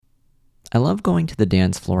I love going to the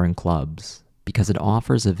dance floor in clubs because it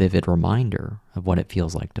offers a vivid reminder of what it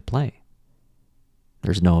feels like to play.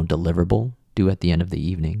 There's no deliverable due at the end of the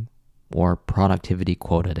evening or productivity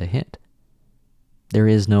quota to hit. There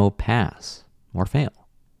is no pass or fail.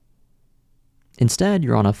 Instead,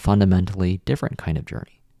 you're on a fundamentally different kind of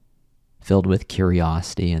journey, filled with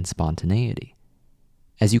curiosity and spontaneity,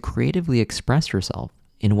 as you creatively express yourself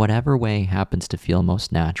in whatever way happens to feel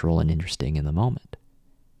most natural and interesting in the moment.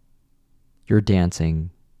 You're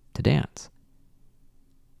dancing to dance.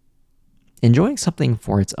 Enjoying something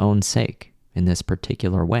for its own sake in this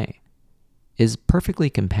particular way is perfectly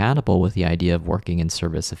compatible with the idea of working in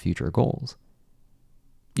service of future goals.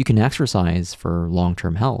 You can exercise for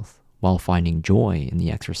long-term health while finding joy in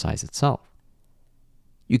the exercise itself.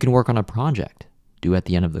 You can work on a project due at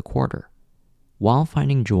the end of the quarter while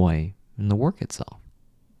finding joy in the work itself.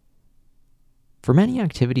 For many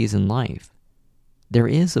activities in life, there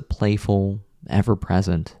is a playful,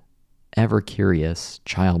 ever-present, ever-curious,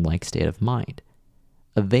 childlike state of mind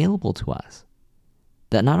available to us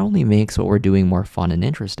that not only makes what we're doing more fun and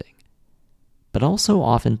interesting, but also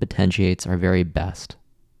often potentiates our very best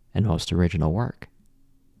and most original work.